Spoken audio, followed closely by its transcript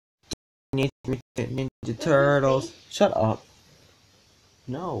Mutant Ninja Turtles. Shut up.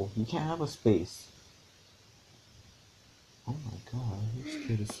 No, you can't have a space. Oh my god, this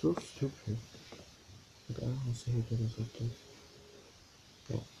kid is so stupid. I don't want to say that is okay.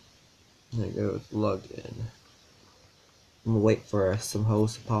 Okay. There you go, it's logged in. I'm gonna wait for some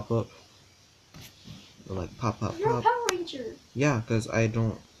hosts to pop up. Or like pop. You're a Power Ranger. Yeah, because I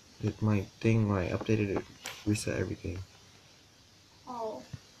don't. My thing, when I updated it, reset everything. Oh.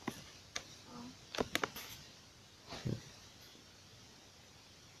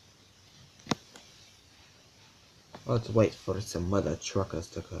 Let's wait for some other truckers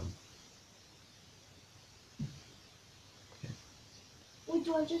to come. Wait,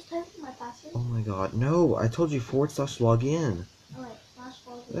 do I just type in my password? Oh my god, no! I told you / login. Alright, /login.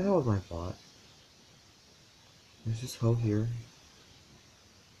 What the hell was my bot? There's this hoe here.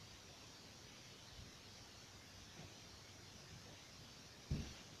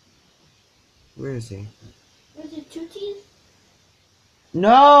 Where is he? Is it 2 T's?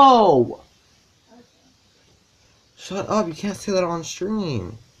 No! Okay. Shut up, you can't say that on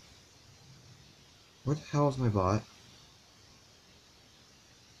stream. Where the hell is my bot?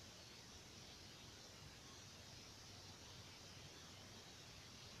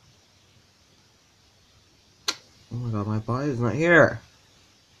 Oh my god, my bot is not here.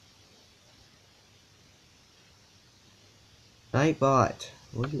 Nightbot,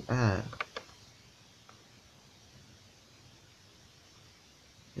 where you at?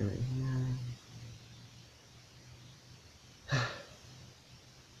 You're right here.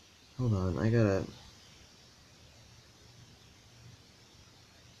 Hold on, I gotta.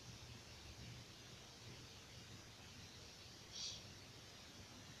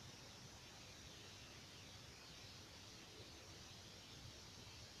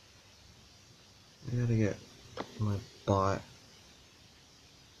 I gotta get my bot.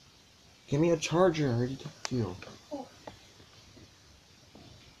 Give me a charger, I already talked to you. Oh.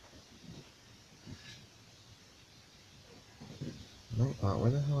 Nightbot,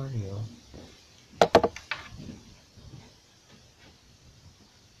 where the hell are you?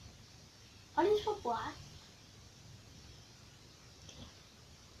 How do you spell black?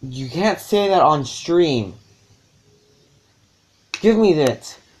 You can't say that on stream. Give me that.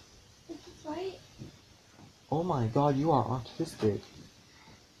 Is this right? Oh my god, you are autistic.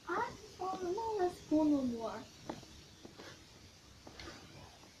 I don't know let's go no more.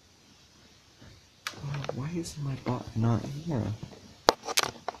 Why is my bot not here?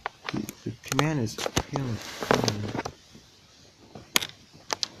 The command is appealing.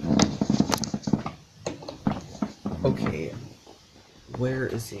 Okay, where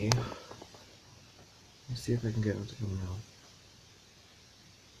is he? Let's see if I can get him to come now.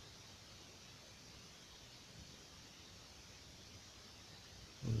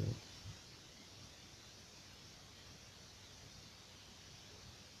 Okay.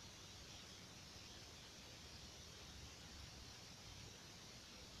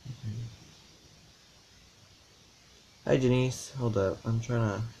 Hi Janice, hold up. I'm trying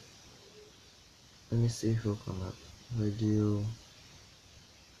to. Let me see if he'll come up. If I do.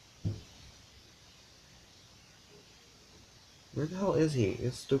 Where the hell is he?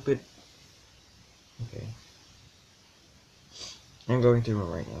 It's stupid. Okay. I'm going through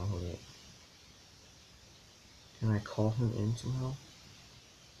him right now. Hold it. Can I call him in somehow?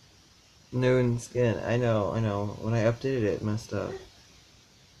 Noon skin. I know. When I updated it, it messed up.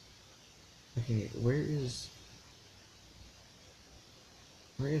 Okay, where is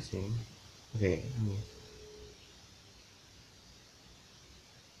he? Okay,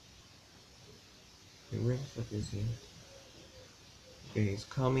 where the fuck is he? Okay, he's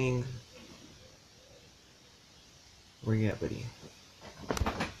coming. Where you at, buddy?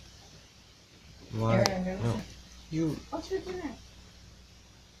 Why? No. You. What's for dinner?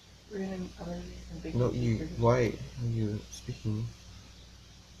 We're gonna order some big. No, you. Why are you speaking?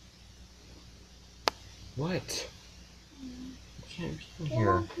 What? You can't be in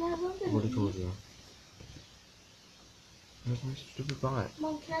here. Mom, can I have something I would to have told eat? you. Where's my stupid bot?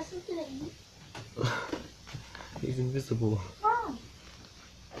 Mom, can I have something to eat? He's invisible. Mom!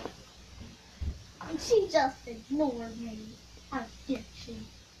 She just ignored me. How dare she?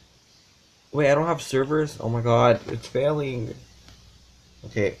 Wait, I don't have servers? Oh my god, it's failing.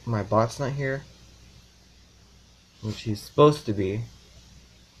 Okay, my bot's not here. Which he's supposed to be.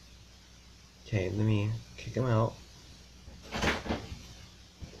 Okay, let me kick him out.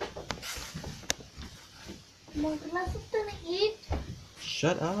 Mom, can I have something to eat?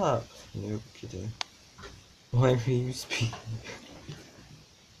 Shut up, you kitty. Why are you speaking?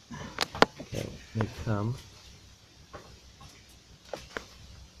 Okay, they come.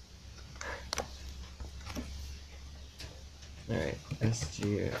 Alright,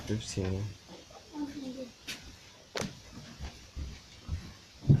 SG15.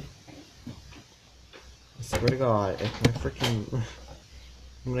 I swear to God, if my freaking...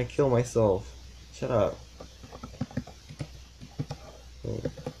 I'm gonna kill myself. Shut up. Wait.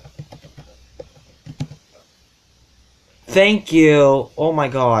 Thank you! Oh my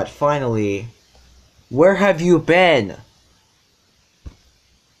God, finally. Where have you been?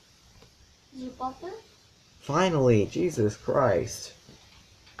 You bought it? Finally, Jesus Christ.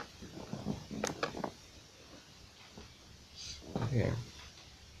 Okay.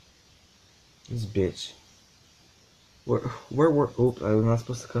 This bitch. Oops, I'm not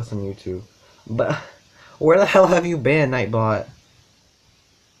supposed to cuss on YouTube. But, where the hell have you been, Nightbot?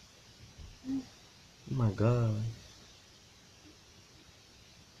 Oh my God.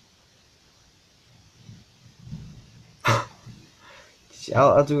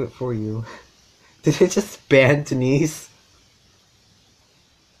 I'll do it for you. Did it just ban Denise?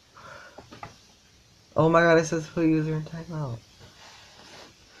 Oh my God, it says put user in timeout.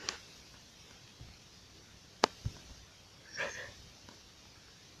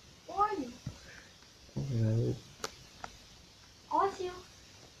 Who are you? Oh my God. I see you.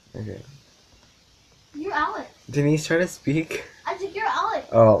 Okay. You're Alex. Denise, try to speak. Isaac, you're Alex.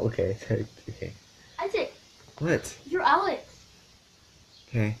 Oh, okay. Okay. Isaac, What? you're Alex.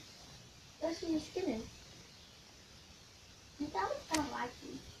 Okay. That's what your skin is. Is Alex gonna like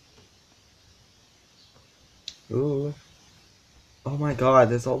you? Ooh. Oh my God,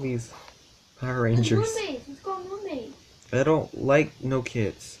 there's all these Power Rangers. Moonbase. Let's go on Moonbase. I don't like no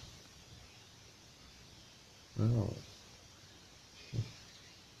kids. Oh.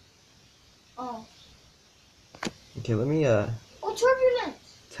 Oh. Okay, let me Oh, turbulence.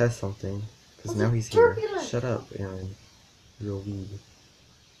 test something. Because What's now it? he's here. Turbulence. Shut up, Aaron. Real weed.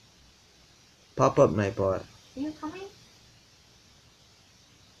 Pop up, Nightbot. Are you coming?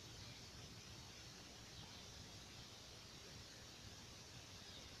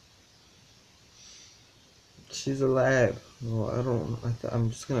 She's alive. No, I don't. I'm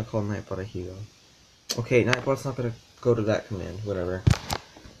just gonna call Nightbot a hero. Okay, Nightbot's not gonna go to that command. Whatever.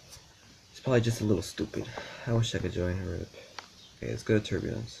 She's probably just a little stupid. I wish I could join her. Okay, let's go to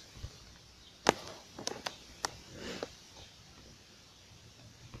Turbulence.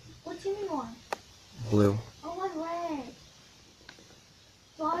 What team are you on? Blue. Oh, I'm red.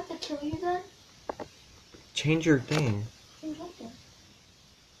 Do I have to kill you then? Change your thing. Change what then?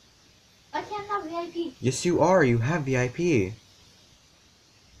 I can't have VIP. Yes, you are. You have VIP.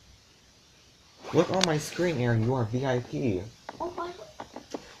 Look on my screen, Aaron. You are VIP. Oh my.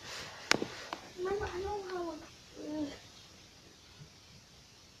 Remember, I don't know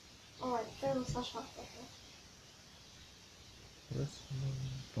how. Alright, there was such a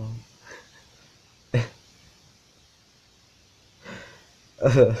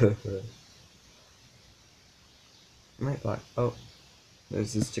Nightbot. Oh,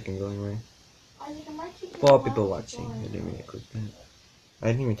 there's this chicken going away. Isaac, am I keeping Well, you people alive watching. or I didn't mean to click that. I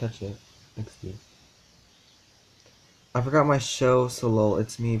didn't even touch it. Next to you. I forgot my show, so lol.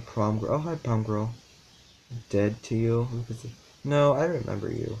 It's me, prom girl. Oh, hi, prom girl. Dead to you? No, I remember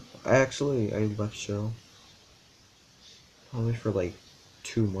you. I left show. Probably for like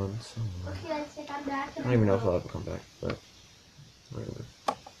 2 months. Okay, Isaac, I'm back I and don't even know I'm if I'll blue. ever come back, but whatever.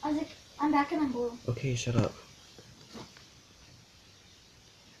 Isaac, I'm back and I'm blue. Okay, shut up.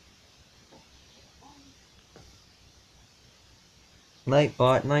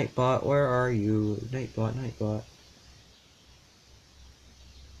 Nightbot, Nightbot, where are you? Nightbot, Nightbot.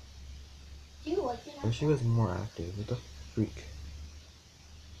 Do you like it? I wish he was more active. What the freak?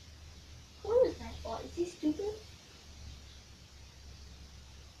 Who is Nightbot? Is he stupid?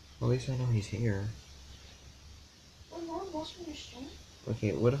 At least I know he's here. Well, no one watching your stream.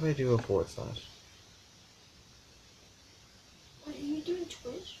 Okay, what if I do a /? What, are you doing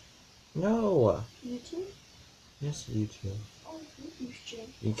Twitch? No! YouTube? Yes, YouTube. Oh, YouTube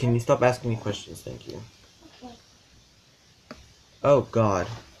stream. Can you stop asking me questions? Thank you. Okay. Oh god.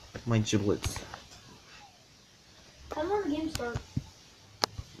 My giblets. Come on, the game starts.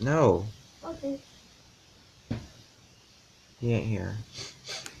 No. Okay. He ain't here.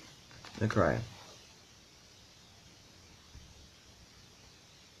 I cry.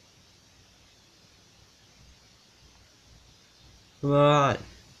 What?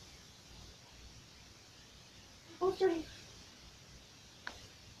 Oh, sorry.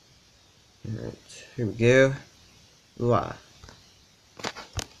 Alright, here we go. Wah.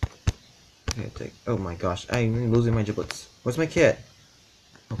 Okay, take. Oh my gosh, I'm losing my giblets. Where's my kit?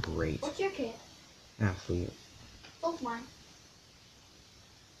 Oh great. What's your kit? Athlete. Both mine.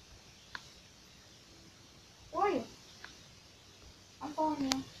 Where are you?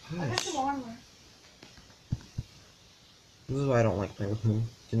 I got some armor. This is why I don't like playing with him.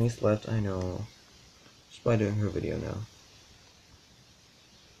 Denise left, I know. She's probably doing her video now.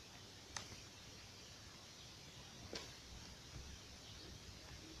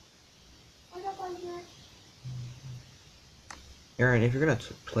 What up, here? Aaron, if you're gonna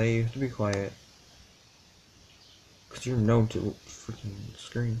play, you have to be quiet. Because you're known to freaking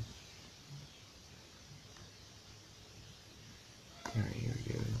scream. Alright, here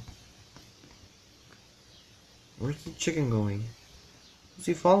we go. Where's the chicken going? Who's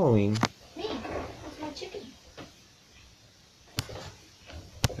he following? Me. That's my chicken.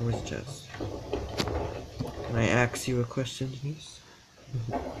 Where's Jess? Can I ask you a question, Denise?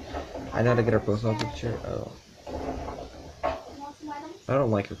 I know how to get her profile picture. Oh. You want some items? I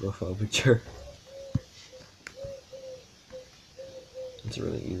don't like her profile picture. It's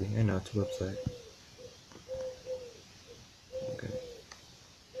really easy. I know, it's a website. Okay.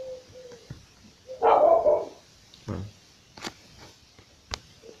 Come on.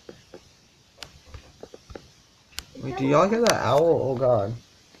 Wait, do y'all hear that owl? Oh god.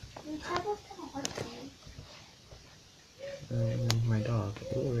 The tablet's kind of hard to read. My dog.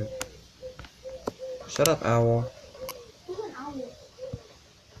 Ooh. Shut up, owl. Who's an owl?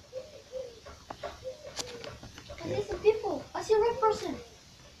 I see some people. I see a red person.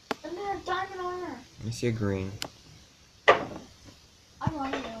 And they have diamond armor. I see a green. I'm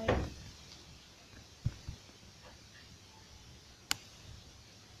running away.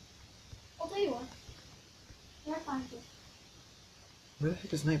 I'll tell you what. Where find you? Where the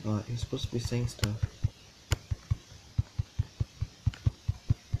heck is Nightbot? He's supposed to be saying stuff.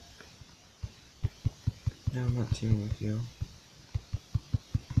 No, I'm not teaming with you.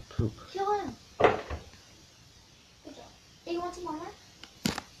 Poop. Kill him. Good job. Hey, you want some armor?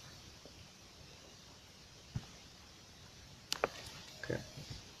 Okay.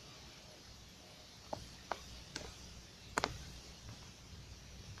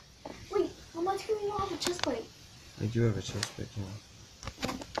 Wait, how much can we have a chest plate? I do have a chest plate now.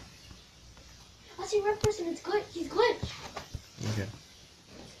 I see a red person. It's good. He's glitched. Okay.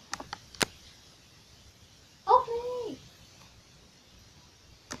 Help me.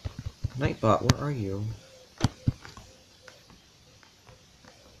 Nightbot, where are you?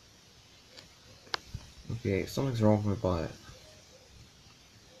 Okay, something's wrong with my bot.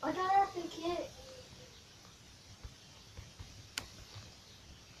 I got out the kit.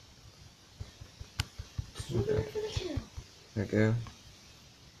 Look Okay. for the kill. There we go.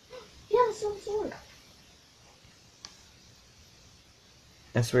 He has a silver sword.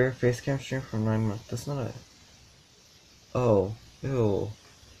 I swear, face cam stream for 9 months. That's not a. Oh, ew.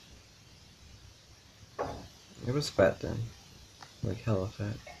 It was fat then. Like hella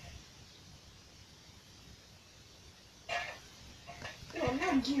fat. Yo, I'm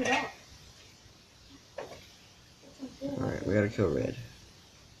not geared up. Alright, we gotta kill Red.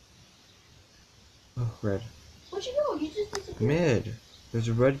 Oh, Red. Where'd you go? You just disappeared. Mid! There's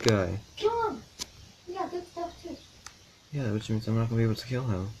a red guy. Kill him. We got good stuff too. Yeah, which means I'm not gonna be able to kill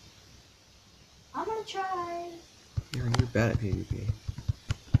him. I'm gonna try. You're bad at PvP.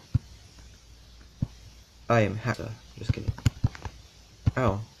 I am Hatta. Just kidding.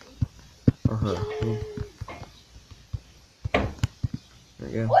 Ow. Or her. Ooh. There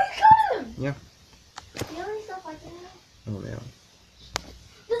we go. Oh, you got him! Yeah. You know any stuff like that? Oh man.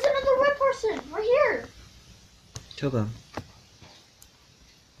 There's another red person right here. Kill them.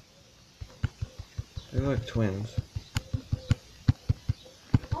 They're like twins.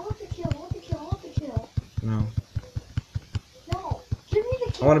 I want the kill. I want the kill. I want the kill. No. No. Give me the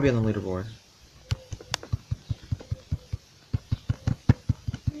I kill. want to be on the leaderboard.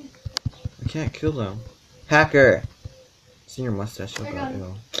 I can't kill them. Hacker! See your mustache. Oh I god, got it.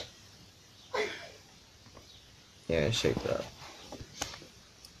 ew. Yeah, shake that.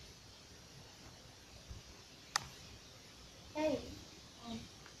 Hey.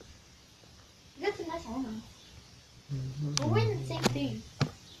 You got some nice armor. We're wearing the same thing.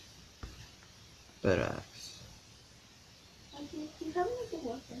 Better axe. Like, you have a good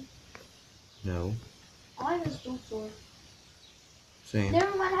weapon. No. I have a stone sword. Same.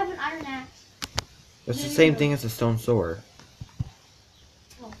 Never mind, I have an iron axe. It's the same thing as a stone sword.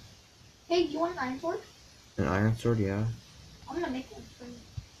 Hey, you want an iron sword? An iron sword, yeah. I'm gonna make one for you.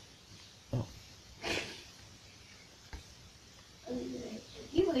 Oh.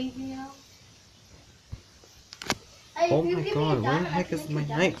 You believe me, you know? Hey, Oh if you my give me a god, where the diamond, I heck can is make my you a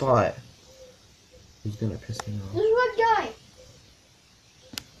diamond Nightbot? He's gonna piss me off. sword. There's a red guy.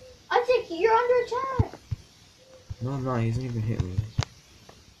 I think you're under attack. No, I'm not. He hasn't even hit me.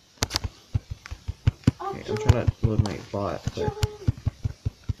 I'll Okay, kill I'm him. trying to load my bot, Kill but him.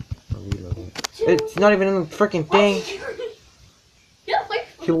 It's not even in the freaking thing. Yeah, like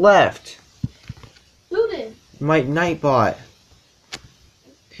He left. who did? My Nightbot.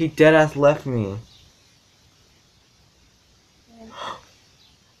 He deadass left me.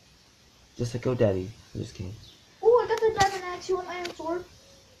 Just like GoDaddy. I'm just kidding. Oh, I got the diamond axe. You want iron sword?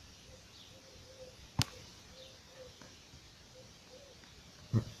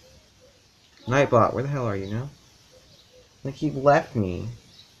 Nightbot, where the hell are you now? Like he left me.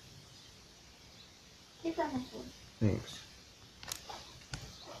 Take diamond sword. Thanks.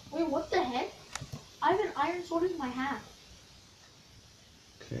 Wait, what the heck? I have an iron sword in my hand.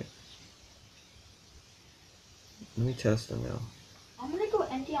 Okay. Let me test them now. I'm gonna go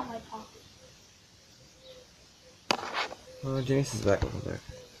empty out my pocket. Oh, Janice is back over there.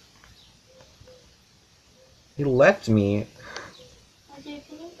 He left me. Okay,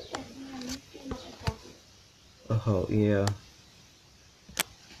 can you protect me? I'm emptying out my pocket. Oh, yeah.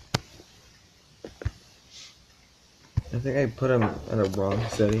 I think I put him at a wrong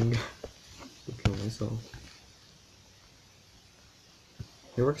setting to kill myself.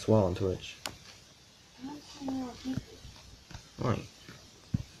 He works well on Twitch. I'm not seeing more people. Why?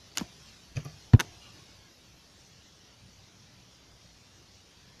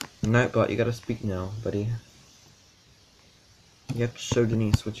 Nightbot, you gotta speak now, buddy. You have to show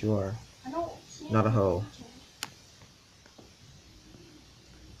Denise what you are. I don't see Not a any hoe. people.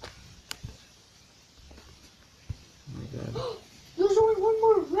 Oh my god. There's only one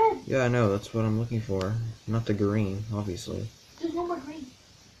more red. Yeah, I know, that's what I'm looking for. Not the green, obviously. There's no more green.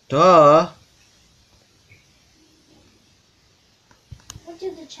 Duh! What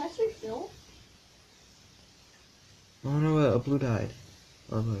did the chest refill? Oh no, a blue died.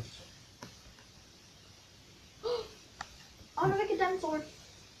 Or both. I want to make a diamond sword.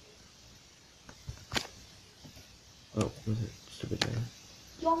 Oh, was it stupid guy?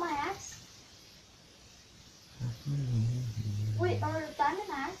 You want my axe? Wait, are a diamond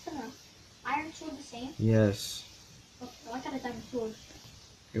axe and an iron sword the same? Yes. Oh, I got a diamond sword.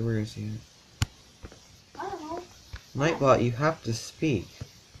 Okay, where is he? I don't know. Nightbot, you have to speak.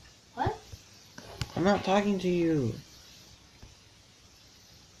 What? I'm not talking to you.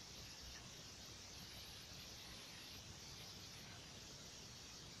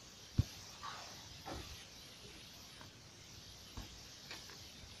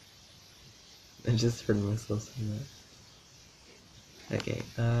 I just heard myself say that. Okay,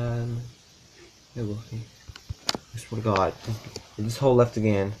 it will be. I swear to God, this hole left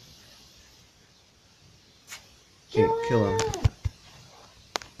again. Okay, kill him.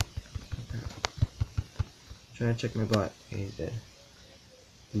 Trying to check my bot. Okay, he's dead.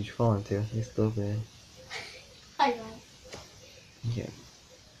 Did you fall into? He's still dead. I know. Yeah.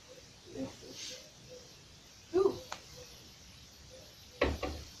 Ooh.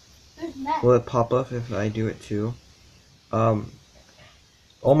 There's Matt. Will it pop up if I do it too?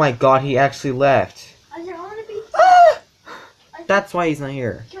 Oh my God, he actually left. I said, I want to be. That's why he's not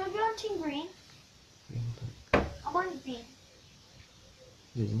here. Can I be on Team Green? I'm on green.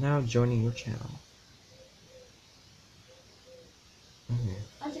 He is now joining your channel. Okay.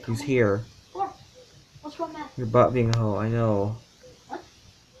 I said, He's come on. here. Come on. What's wrong, Matt? Your bot being a hoe, I know. What?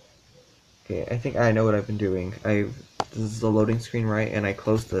 Okay, I think I know what I've been doing. This is the loading screen, right? And I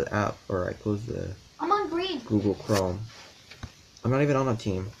closed the app, or I closed the I'm on green. Google Chrome. I'm not even on a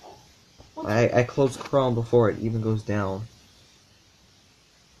team. I closed Chrome before it even goes down.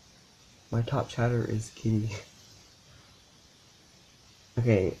 My top chatter is Kitty.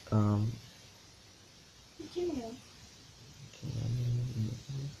 Okay, Continue.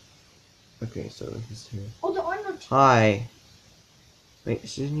 okay, so he's here. Oh, there are no team. Hi. Wait,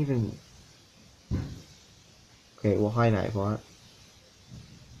 she didn't even. Okay, well, hi, Nightbot.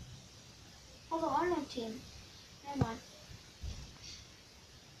 Oh, there are no team. Never mind.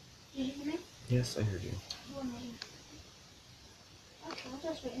 Did you hear me? Yes, I heard you. Oh, no. Okay, I'll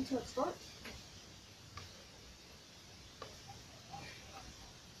just wait until it starts.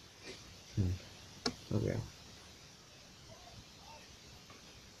 Okay.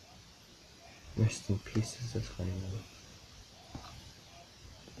 Rest in pieces, that's funny.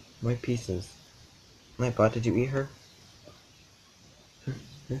 My pieces. Nightbot, did you eat her?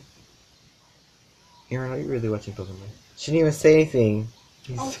 Aaron, are you really watching Pokemon? She didn't even say anything.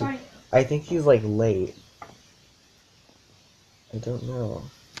 Oh, sorry. I think he's like late. I don't know.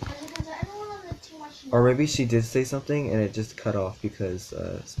 Because everyone on the team watching. Or maybe she did say something and it just cut off because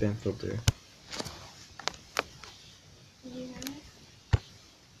spam filter. Did you hear me?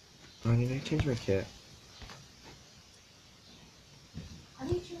 Oh, need I change my kit? How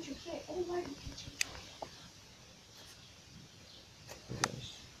do you change your kit? Oh, right, you can change your kit. Oh, gosh.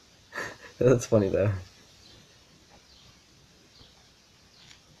 That's funny though.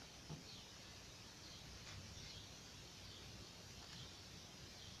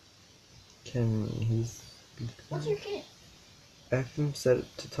 Can he speak? What's your kid? I have him set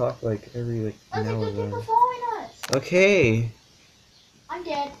it to talk like every like Look now at the and then. people following us. Okay. I'm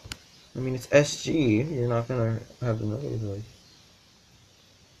dead. I mean it's SG. You're not gonna have the noise like.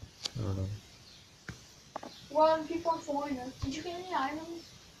 I don't know. Well, people are following us. Did you get any items?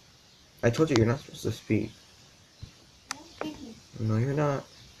 I told you you're not supposed to speak. I'm speaking. No, you're not.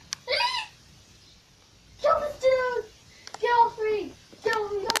 Kill this dude! Get all three! Kill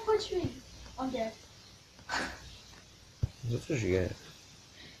him, don't push me! I'm dead. That's what you get.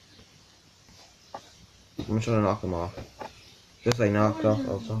 I'm just trying to knock him off. Just like knocked off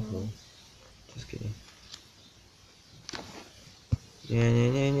El Taco. Just kidding. Yeah.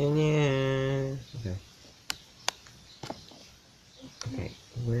 Okay. Okay.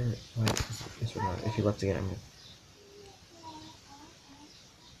 Where? Why is it not? If he left again, I'm gonna.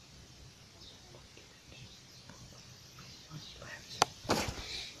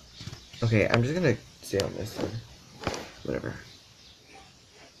 Okay, I'm just gonna stay on this one. Whatever.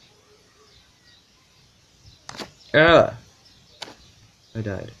 Ah! I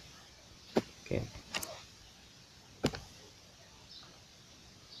died. Okay.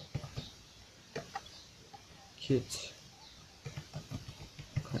 Kit.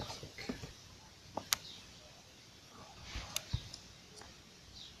 Classic.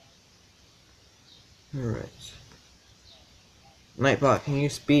 Alright. Nightbot, can you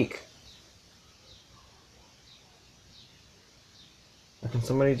speak? Or can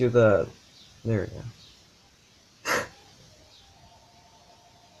somebody do the... There we go.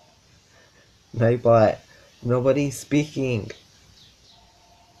 Nightbot, nobody's speaking.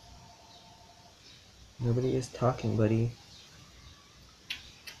 Nobody is talking, buddy.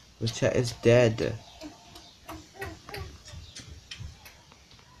 The chat is dead.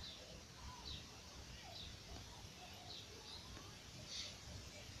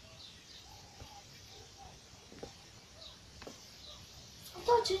 I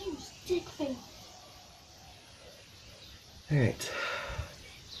thought James, dick face. Alright.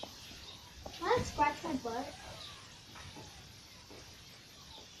 Can I scratch my butt?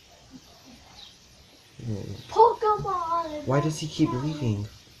 Pokemon! Why does he keep leaving?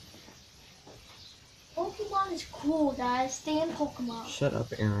 Pokemon is cool, guys. Stay in Pokemon. Shut up,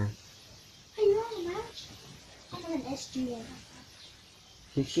 Aaron. Hey, you're on a match? I'm on an SG one.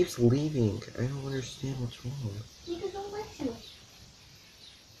 He keeps leaving. I don't understand what's wrong. Because don't like you.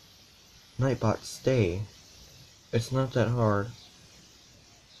 Nightbot, stay. It's not that hard.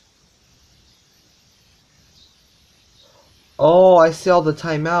 Oh, I see all the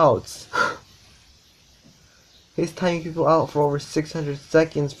timeouts. He's timing people out for over 600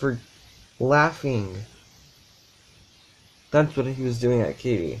 seconds for laughing. That's what he was doing at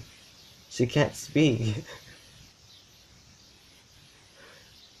Katie. She can't speak.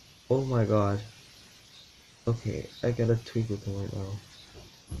 Oh my god. Okay, I gotta tweak with him right now.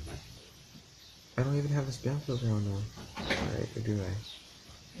 I don't even have a spam filter on now. Alright, or do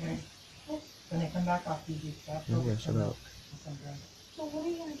I? Right. When they come back off PG stuff, Oh yeah, shut up. So what are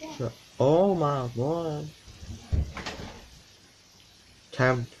you gonna get? Shut. Oh my god.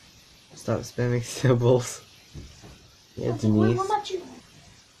 Tab. Stop spamming symbols. Yeah, Wait, Denise. what about you?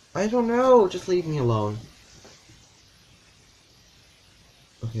 I don't know. Just leave me alone.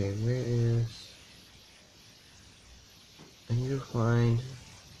 Okay, where is... I need to find...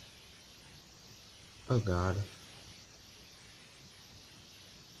 Oh god.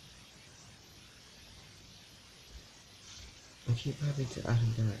 I keep having to add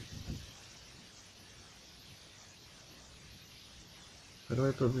him back. How do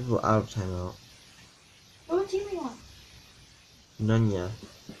I put people out of timeout? What team are you on? None yet.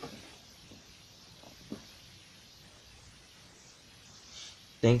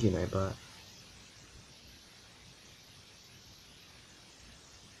 Thank you, Nightbot.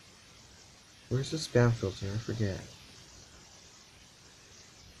 Where's the spam filter? I forget.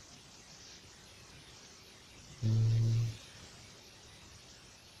 No.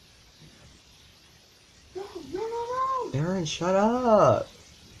 Aaron, shut up!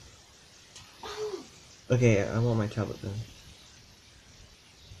 Okay, I want my tablet then.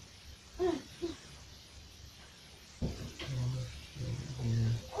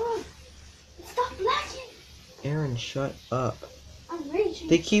 Stop lagging! Aaron, shut up. I'm raging.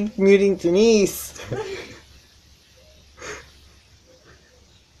 They keep muting Denise! I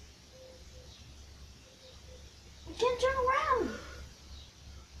can't turn around!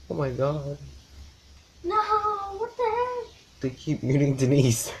 Oh my god. No, what the heck? They keep muting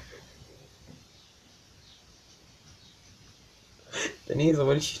Denise. Denise,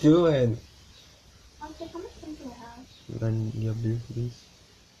 what is she doing? I'm like, how much time do I have? Then you have to do these.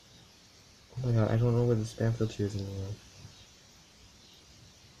 Oh my god, I don't know where the spam filter is anymore.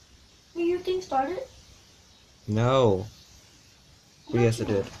 Wait, your thing started? No. I Oh, yes, thought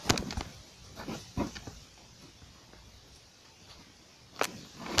it you did.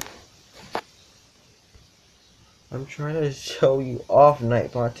 I'm trying to show you off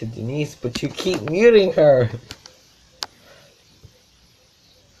Nightbot to Denise, but you keep muting her.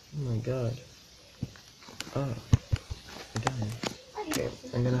 Oh my god. Oh, I'm dying. Okay,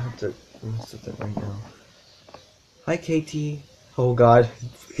 I'm gonna have to mess with it right now. Hi, Katie. Oh god,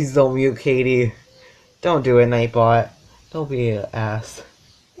 please don't mute Katie. Don't do it, Nightbot. Don't be an ass.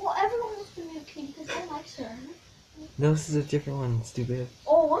 Well, everyone wants to mute Katie because no one likes her. No, this is a different one, stupid.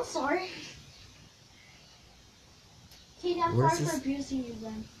 Oh, I'm sorry. Katie, I'm Where's sorry for this- abusing you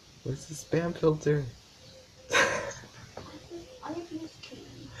then. Where's the spam filter? I abuse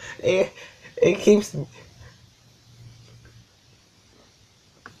Katie. it keeps...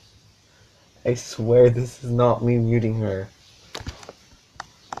 I swear this is not me muting her.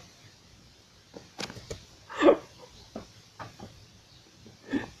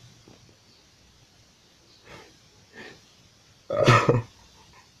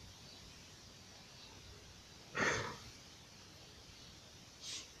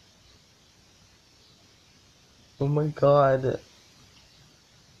 Oh my god.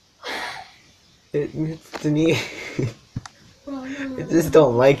 It mutes Denise. I just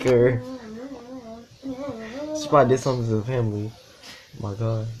don't like her. She probably did something to the family. Oh my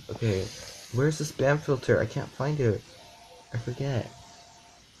god. Okay. Where's the spam filter? I can't find it. I forget.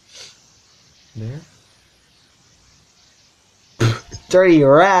 There? Dirty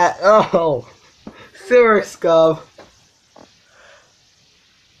rat! Oh! Sewer scum!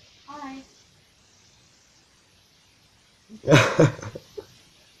 Hi.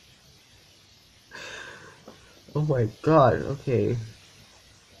 Oh my god, okay.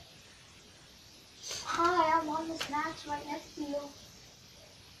 Hi, I'm on the snacks right next to you.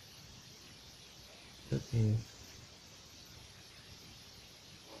 Okay.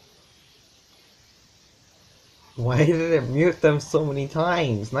 Why did it mute them so many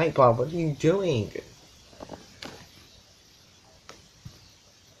times? Nightbot, what are you doing?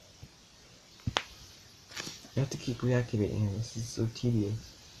 You have to keep reactivating him. This is so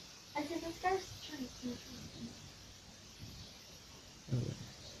tedious. I said, this guy's trying to mute me.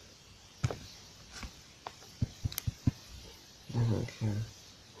 I don't care.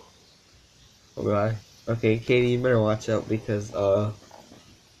 Oh god. Okay, Katie, you better watch out because, I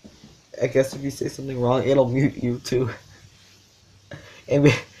guess if you say something wrong, it'll mute you too. And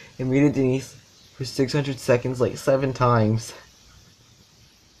it muted Denise for 600 seconds like 7 times.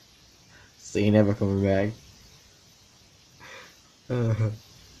 So you never coming back.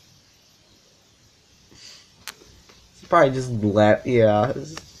 She probably just left. Yeah,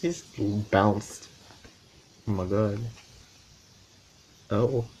 she's bounced. Oh my god.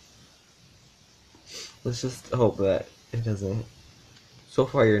 Oh. Let's just hope that it doesn't. So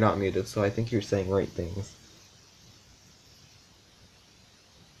far you're not muted, so I think you're saying right things.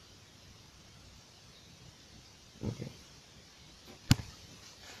 Okay.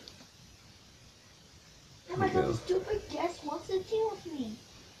 Oh my Here we god, go. this stupid guest wants to deal with me.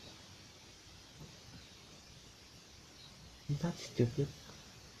 He's not stupid.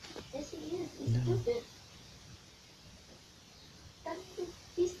 Yes, he is. He's No. stupid.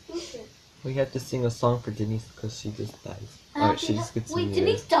 He's stupid. We have to sing a song for Denise because she just dies. Alright, she just gets Wait, muted.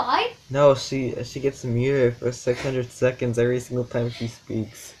 Denise died? No, she gets muted for 600 seconds every single time she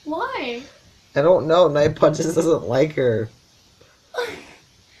speaks. Why? I don't know. Nightbot just doesn't like her.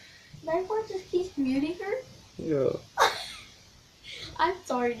 Nightbot just keeps muting her? Yeah. I'm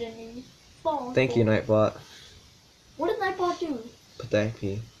sorry, Denise. Oh, Thank you, Nightbot. What did Nightbot do? Put the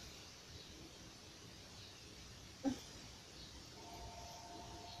IP.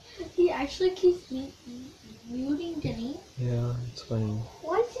 He actually keeps muting Denise? Yeah, it's funny.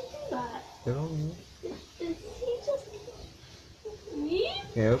 Why did he do that? I don't know. Did he just me?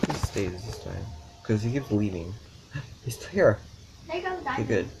 Yeah, I hope he stays this time. Because he keeps leaving. He's still here. There goes Okay, Diamond.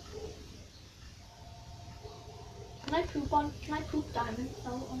 good. Can I poop Diamond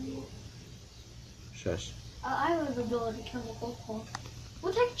out on you? Shush. I have an ability chemical called.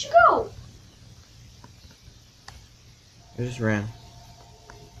 Where the heck did you go? I just ran.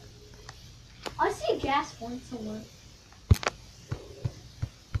 I see a gas one somewhere.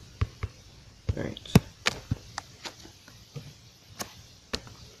 Alright.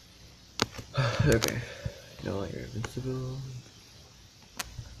 Okay. No, you're invincible.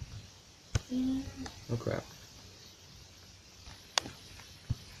 Oh crap.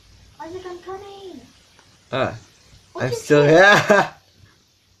 Isaac, I'm coming. I'm What's still your here. Isaac,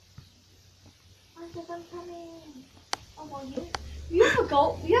 I'm coming. Oh, well, you have a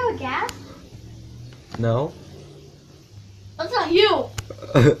goat? You have a gas? No. That's not you.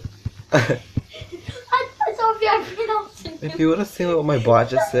 I saw VIP announcing If you. you would have seen what my bot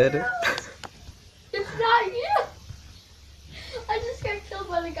just said. It's not you. I just got killed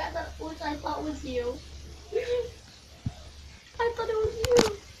by the guy which I thought was you. I thought it was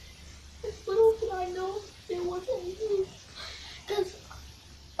you. Little did I know it wasn't you. Cause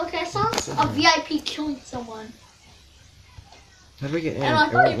okay, I saw a VIP killing someone, How do we get in? and I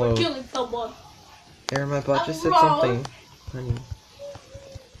It thought won't you were load. killing someone. Aaron, my bot just said Wrong. something. Honey.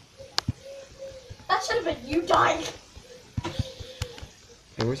 That should have been you dying.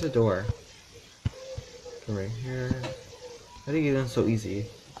 Hey, where's the door? Come right here. How do you get in so easy?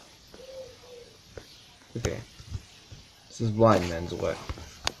 Okay. This is blind man's way.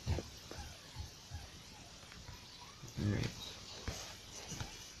 Alright.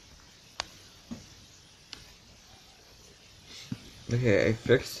 Okay, I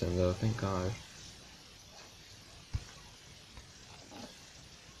fixed him though, thank God.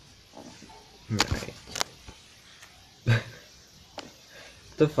 Alright.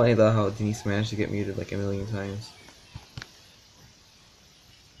 It's so funny though how Denise managed to get muted like a million times.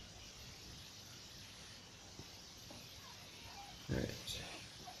 Alright.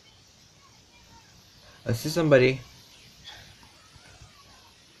 I see somebody.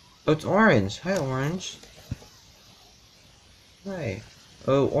 Oh, it's Orange. Hi, Orange. Hi.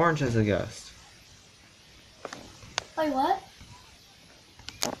 Oh, Orange has a guest. Wait, what?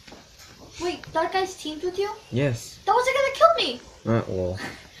 Wait, that guy's teamed with you? Yes. That was gonna kill me. Well.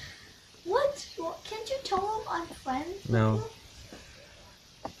 What? Can't you tell him I'm friends? No.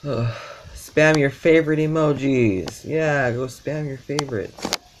 Spam your favorite emojis. Yeah, go spam your favorites.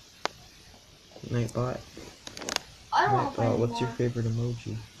 Nightbot. I don't want to play Nightbot, anymore. what's your favorite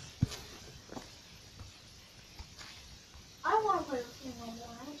emoji? I don't want to play with you no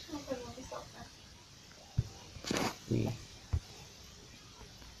more. I just want to play with myself now. Me.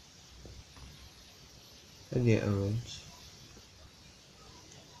 Okay, Orange.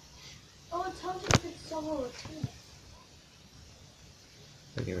 Oh, it tells you if it's solo or team.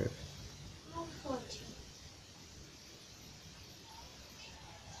 Okay, right. I'm for team.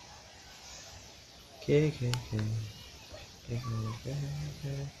 Okay, okay.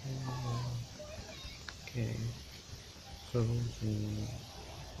 Okay. So,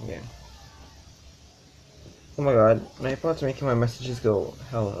 yeah. Oh my god, Nightbot's making my messages go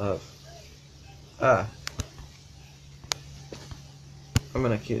hell up. Ah. I'm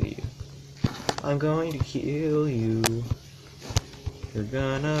gonna kill you. I'm going to kill you. You're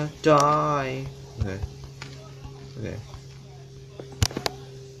gonna die. Okay. Okay.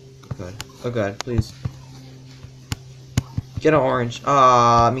 Oh god. Oh god, please. Get an orange.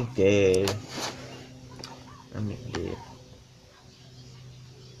 Ah, I'm dead. I'm dead.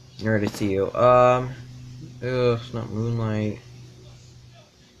 I already see you. Ugh, it's not moonlight.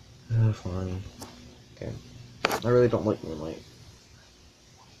 Ugh, fine. Okay. I really don't like moonlight.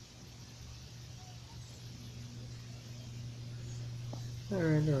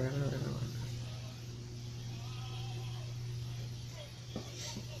 Alright.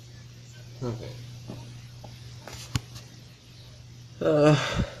 Okay.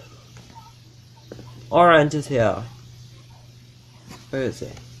 Orange is here. Where is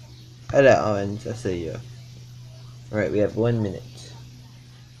it? Hello, Orange. I see you. Alright, we have 1 minute.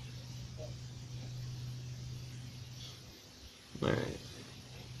 Alright.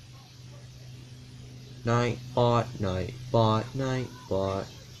 Nightbot.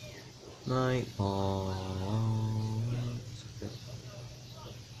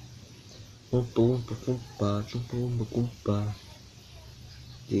 Oompa Loompa.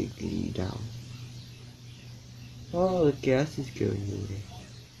 Diggly down. Oh, the gas is going away.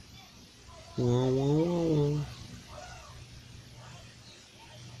 Wah.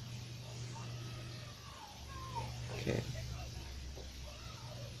 Okay.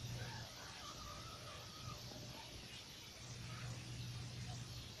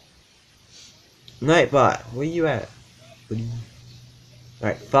 Nightbot, where you at?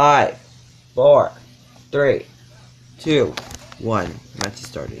 Alright, 5, 4, 3, 2, 1. Match is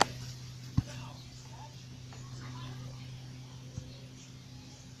started.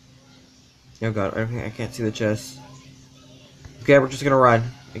 Oh god, I can't see the chest. Okay, we're just gonna run.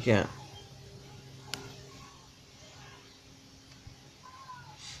 I can't.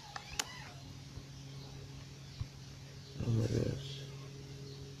 Oh my gosh.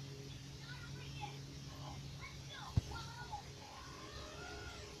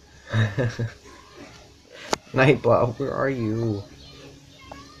 Nightbot, where are you?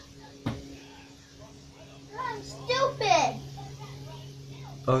 I'm stupid.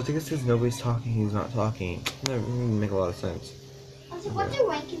 Oh, I think it's because nobody's talking, he's not talking. That doesn't make a lot of sense. I was like, what do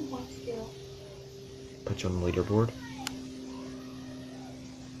ranking points do? Put you on the leaderboard.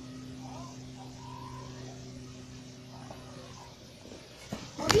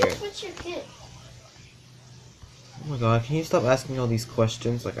 What do you switch your kid? Oh my god, can you stop asking all these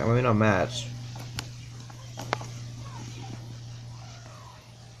questions? Like, I'm in a match.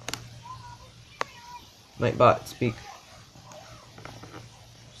 Nightbot, speak.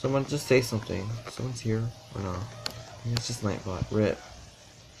 Someone just say something. Someone's here or no? It's just Nightbot. Rip.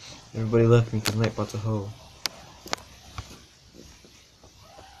 Everybody left me because Nightbot's a hoe.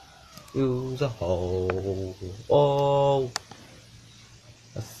 You's a hoe. Oh!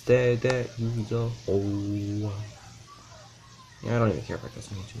 I said that you's a hoe. Yeah, I don't even care if I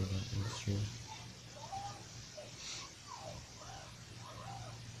cuss on YouTube or not in the stream.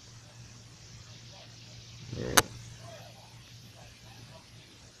 Alright.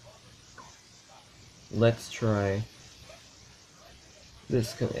 Let's try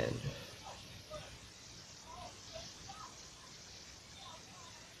this command.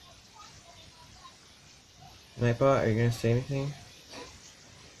 Nightbot, are you gonna say anything?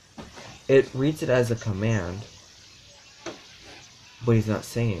 It reads it as a command, but he's not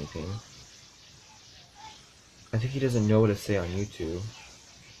saying anything. I think he doesn't know what to say on YouTube.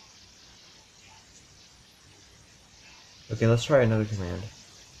 Okay, let's try another command.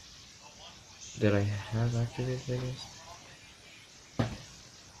 Did I have activated Vegas?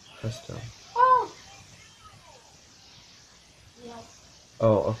 Custom. Oh! Yep.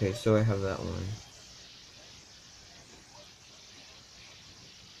 Oh, okay, so I have that one.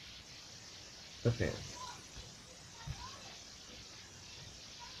 Okay.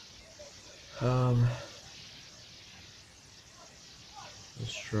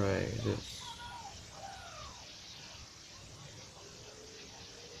 Let's try this.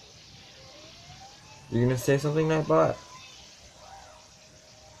 You gonna say something, Nightbot?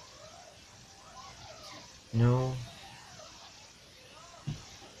 No.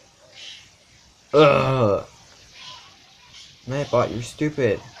 Ugh. Nightbot, you're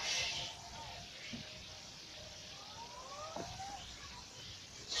stupid.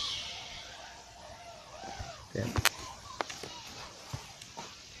 Yeah.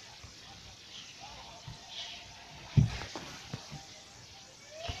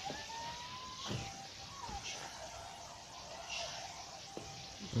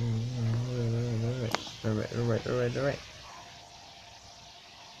 Alright.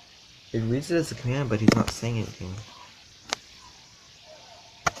 It reads it as a command, but he's not saying anything.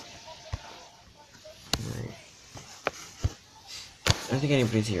 Alright. I don't think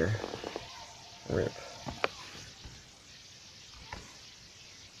anybody's here. Rip.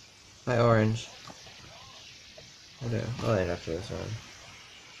 Hi, Orange. I'll end after this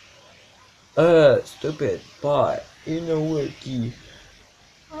one. Stupid bot. You know worky.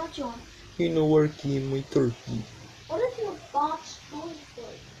 What do you want? You know worky in my turkey. What is your box doing for?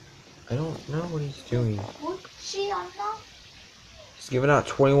 I don't know what he's doing. What? See, I'm not. He's giving out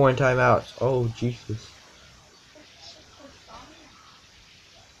 21 timeouts. Oh, Jesus.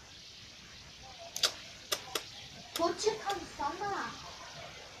 도착한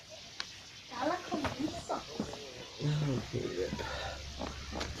날아가고 있어. Okay, rip.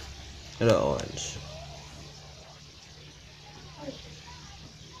 Hello, Orange.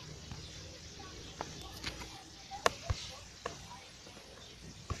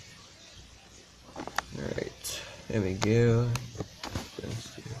 Alright, there we go.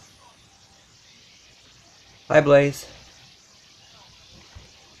 Hi, Blaze.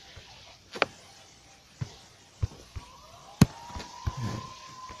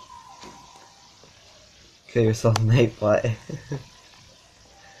 Kill yourself, Nightbot.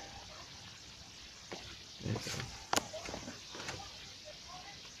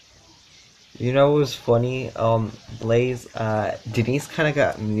 You know what was funny? Blaze, Denise kind of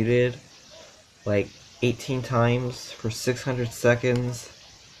got muted like 18 times for 600 seconds.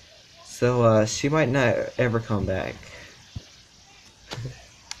 So, she might not ever come back.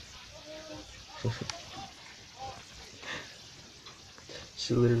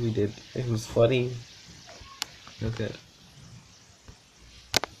 She literally did. It was funny. Okay.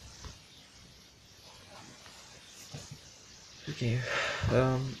 Okay.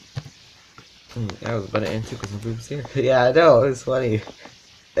 I was about to end too because nobody was here. Yeah, I know. It was funny.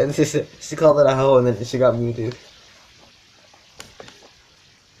 And she called it a hoe and then she got muted.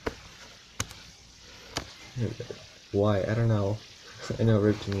 Why? I don't know. I know,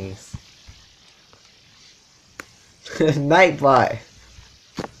 Rip Denise. Nightbot!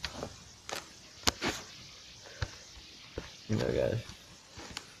 Oh gosh.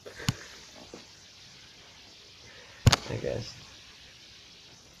 I guess.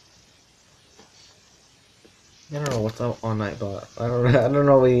 I don't know what's up on Nightbot. I don't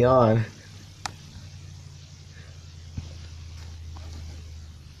know what he's on.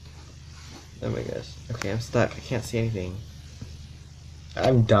 Oh my gosh. Okay, I'm stuck. I can't see anything.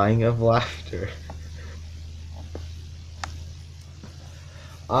 I'm dying of laughter.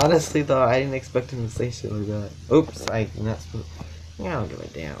 Honestly though, I didn't expect him to say shit like that. Oops, I'm not supposed. Yeah, I'll give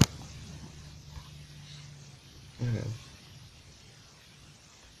it down. Okay.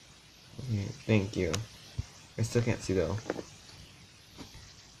 Okay, thank you. I still can't see though.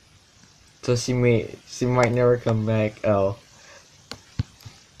 So she might never come back. Oh.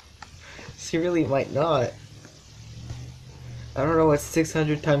 She really might not. I don't know what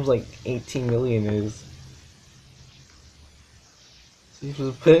 600 times like 18 million is. She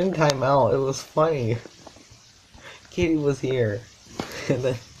was put in timeout. It was funny. Katie was here. And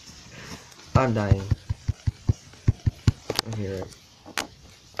then I'm dying. I hear it.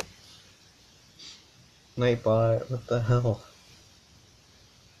 Nightbot, what the hell?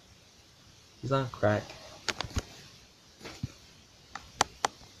 He's on crack.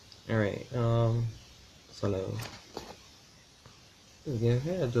 Alright, solo. Yeah,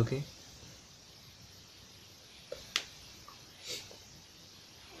 that's okay.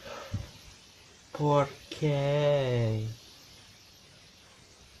 Okay.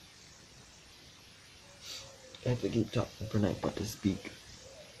 I have to keep talking for Nightbot to speak.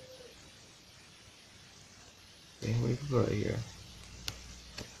 Okay, how many people are here?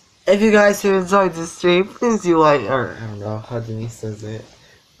 If you guys have enjoyed this stream, please do like, or I don't know how Denise says it.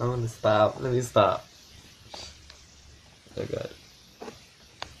 I'm gonna stop. Let me stop. Oh god.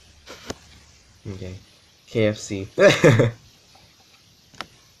 Okay. KFC. Don't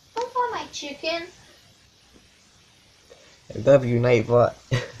find my chicken. I love you, Nightbot.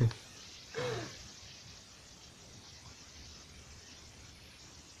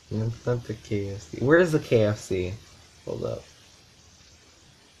 It's not the KFC. Where's the KFC? Hold up.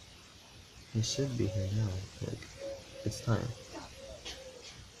 It should be here now. Like, it's time.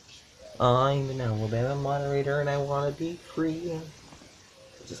 I'm an Alabama moderator and I wanna be free.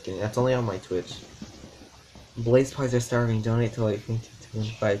 Just kidding. That's only on my Twitch. Blaze Pies are starving. Donate to like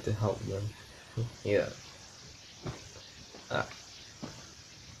 225 to help them. Yeah. Ah.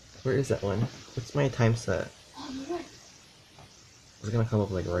 Where is that one? What's my time set? It's gonna come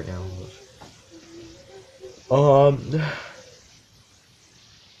up like right now. What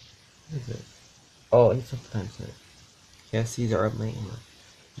is it? Oh, it's not the time set. Yes, these are up late.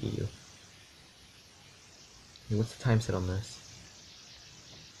 You. Hey, what's the time set on this?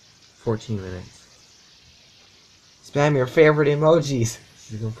 14 minutes. Spam your favorite emojis.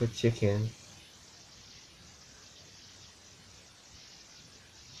 She's gonna put chicken.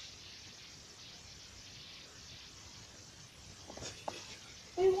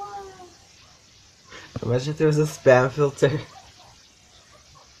 Imagine if there was a spam filter.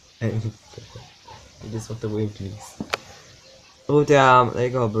 And you just want the wave please. Oh damn, there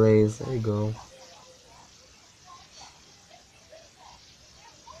you go, Blaze. There you go.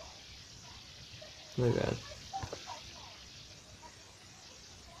 Oh my god.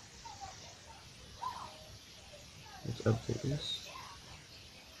 Let's update this.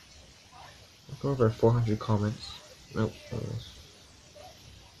 Look over 400 comments. Nope, almost.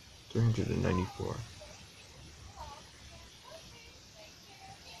 394.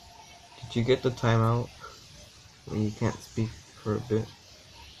 Did you get the timeout? When you can't speak for a bit?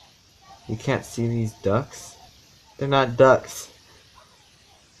 You can't see these ducks? They're not ducks.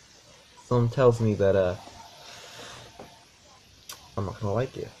 Someone tells me that, I'm not gonna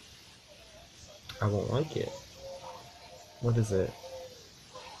like it. I won't like it. What is it?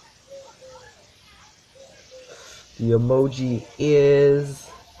 The emoji is...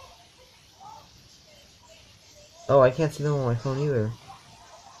 Oh, I can't see them on my phone either.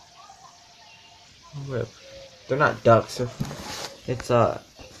 Rip. They're not ducks. It's, yes, I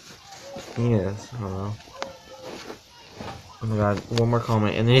don't know. Oh my god, one more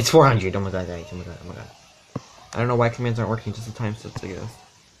comment, and then it's 400. Oh my god, guys, oh my god, oh my god. I don't know why commands aren't working, just the time sets, I guess.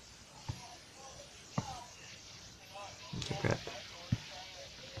 Okay, crap.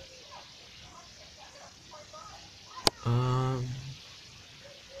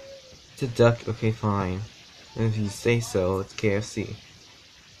 It's a duck, okay, fine. And if you say so, it's KFC.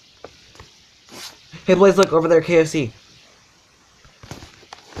 Hey, Blaze, look, over there, KFC!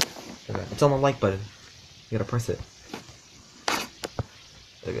 Okay, it's on the like button. You gotta press it.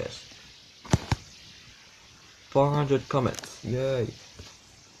 I guess. 400 comments. Yay.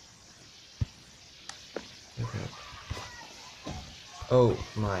 Okay. Oh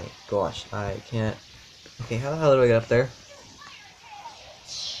my gosh, I can't. Okay, how the hell do I get up there?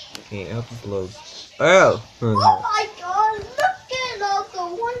 Okay, I hope this loads. Oh! Oh my god, look at all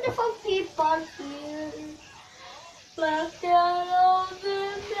the wonderful people here. Look at all the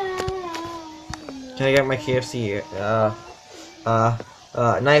men. Can I get my KFC?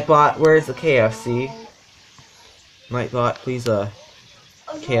 Nightbot, where's the KFC? Nightbot, please,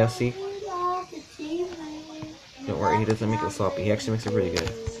 KFC. Don't worry, he doesn't make it sloppy. He actually makes it really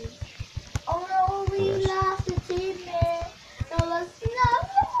good. Oh no, we gosh. lost the teammate. No, let's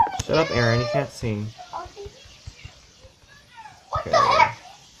not. Shut up, Aaron, you can't sing. Okay. What Okay. the heck?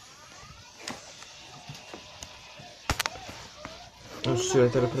 Oh shoot, I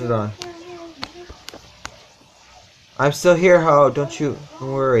thought I put it on. I'm still here, Ho, don't you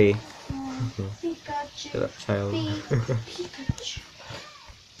worry. Shut up, child. Pikachu.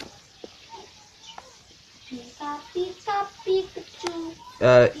 Pika, Pika, Pikachu.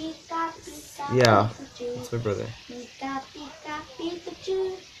 Pika, Pika, Yeah, Pikachu. that's my brother. Pika, Pika, Pikachu.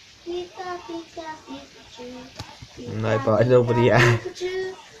 Pika, Pika, Pikachu. Pika, Nightbot, Pika, nobody yet.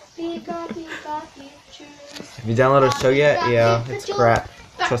 Pikachu. Pika, Pika, Pikachu. Have you downloaded the show yet? Pika, Yeah, it's Pikachu. crap.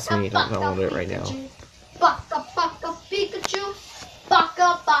 Trust me, don't Baka, download it right now. Pikachu. Baka, Baka, Pikachu.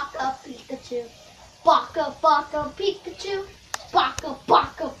 Baka, Baka, Pikachu. Baka, Baka, Pikachu. Baka,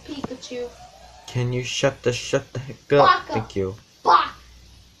 Baka, Pikachu. Can you shut the heck up? Baka. Thank you. Baka.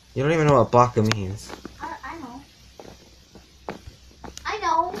 You don't even know what baka means. I know. I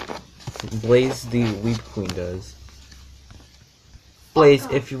know. Blaze the Weed Queen does. Blaze,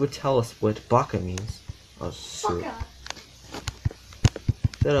 Baka. if you would tell us what baka means. Oh shoot. Baka.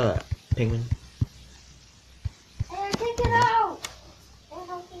 Is that a penguin? Hey, take it out. Oh,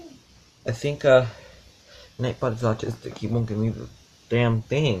 help me. I think Nightbot is autistic. He won't give me the damn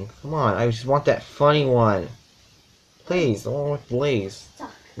thing. Come on, I just want that funny one. Please, the one with Blaze.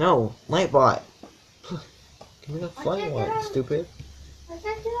 Stuck. No, Nightbot. Give me the I funny can't one, get out. stupid. I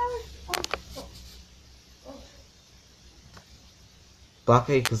can't get out. Oh.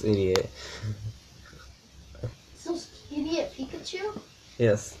 Baka equals idiot. So idiot Pikachu?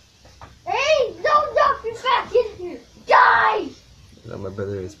 Yes. Hey, don't knock me back in here. Die! No, my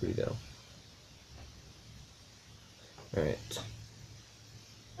brother is pretty dumb. Alright.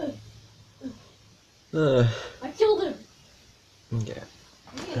 I killed him. Okay.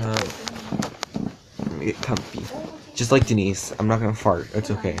 Let me get comfy. Just like Denise, I'm not gonna fart.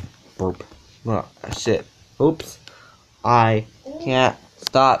 It's okay. Burp. Oh, shit. Oops. I can't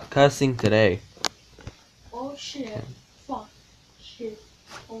stop cussing today. Oh shit. Fuck. Shit.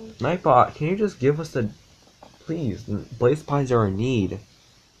 Oh, Nightbot, can you just give us the... Please, Blaze Pies are in need.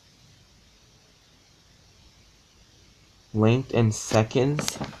 Length and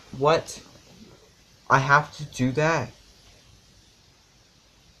seconds? What? I have to do that?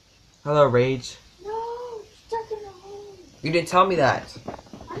 Hello, Rage. no, stuck in the hole. You didn't tell me that.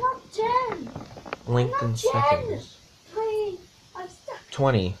 I'm not 10. Length I'm and not 10. seconds. Please, I'm stuck.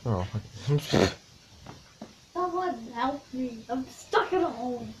 20. Oh. Someone help me. I'm stuck in a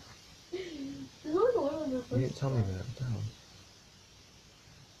hole. There's only one of the You didn't tell me that. What the hell?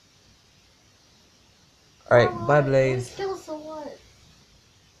 Alright, bye, Blaze. Kill someone.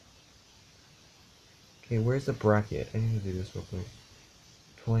 Okay, where's the bracket? I need to do this real quick.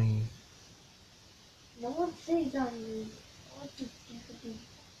 20. No one says on me. What the stupid.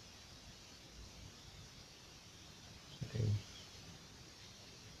 Okay.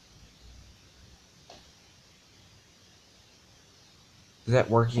 Is that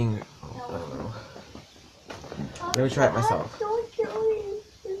working? Oh, I don't know. Let me try it myself. Don't kill me.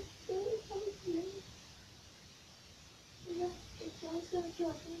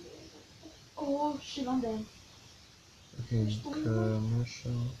 Oh shit, I'm dead. Okay,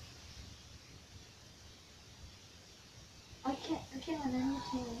 commercial. I can't on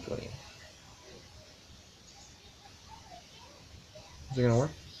anything. 20. Is it gonna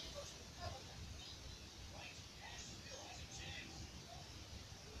work?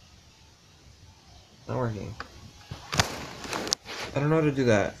 Not working. I don't know how to do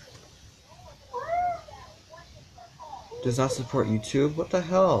that. Does not support YouTube? What the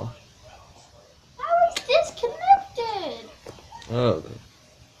hell? How is disconnected? Oh.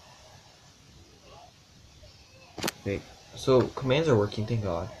 Okay. So commands are working, thank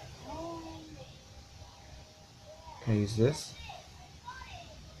God. Can I use this?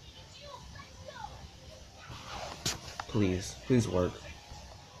 Please. Please work.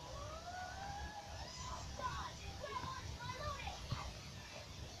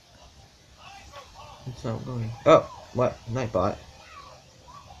 It's not going. Oh, what? Nightbot.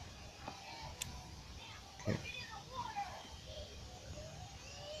 Okay.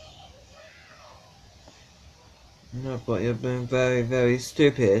 No, but you're being very, very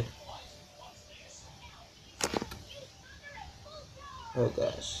stupid. Oh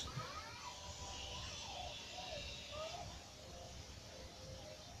gosh.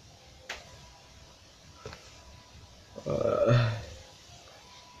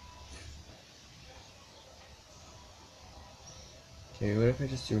 Okay, what if I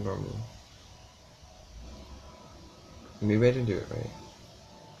just do normal? Maybe I didn't do it right.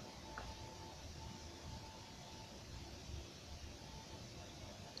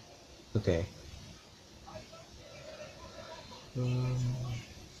 Okay.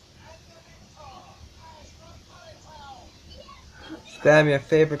 Spam your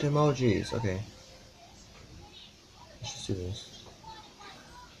favorite emojis. Okay. Let's just do this.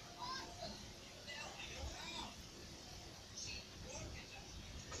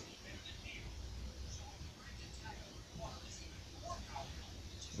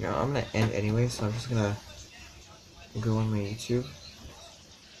 Yeah, I'm gonna end anyway, so I'm just gonna go on my YouTube.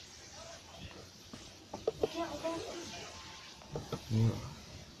 Yeah.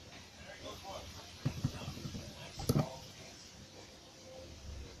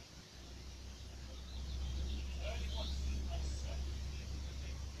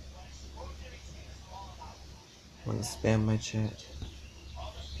 I'm gonna spam my chat.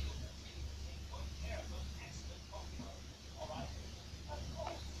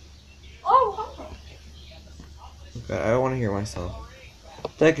 Oh, Okay, I don't want to hear myself.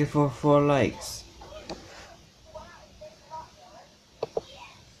 Thank you for 4 likes.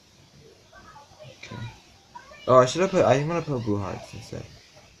 Okay. Oh, I should have put. I'm gonna put blue hearts instead.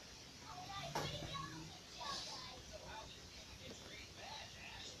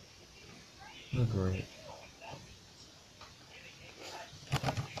 Oh, great.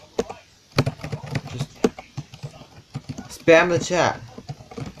 Just spam the chat.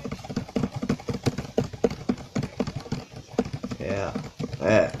 Yeah.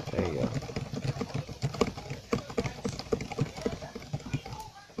 There you go.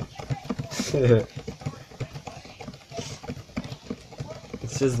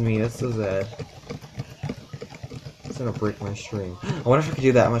 It's just me. That's so sad. It's gonna break my stream. I wonder if I could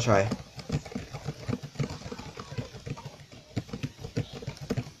do that. I'm gonna try.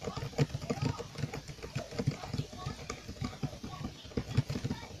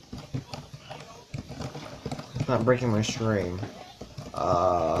 It's not breaking my stream.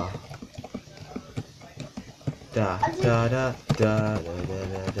 Da da da da da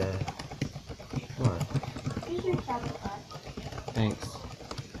da da. Come on. here's your sabotage. Thanks.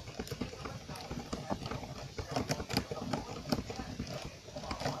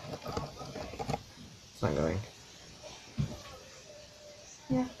 It's not going.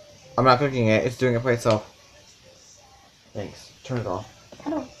 Yeah. I'm not cooking it. It's doing it by itself. Thanks. Turn it off. I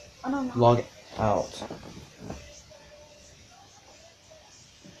don't know. Log out.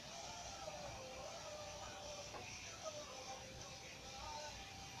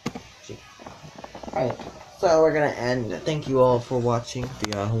 Alright, so we're gonna end. Thank you all for watching.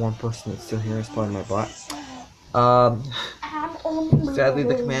 The one person that's still here is part of my bot. Sadly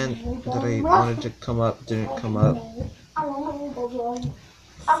the command that I wanted to come up didn't come up.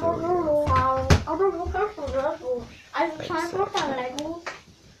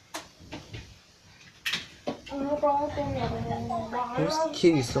 There's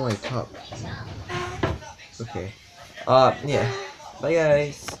kitty still on my top. Okay. Yeah. Bye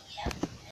guys.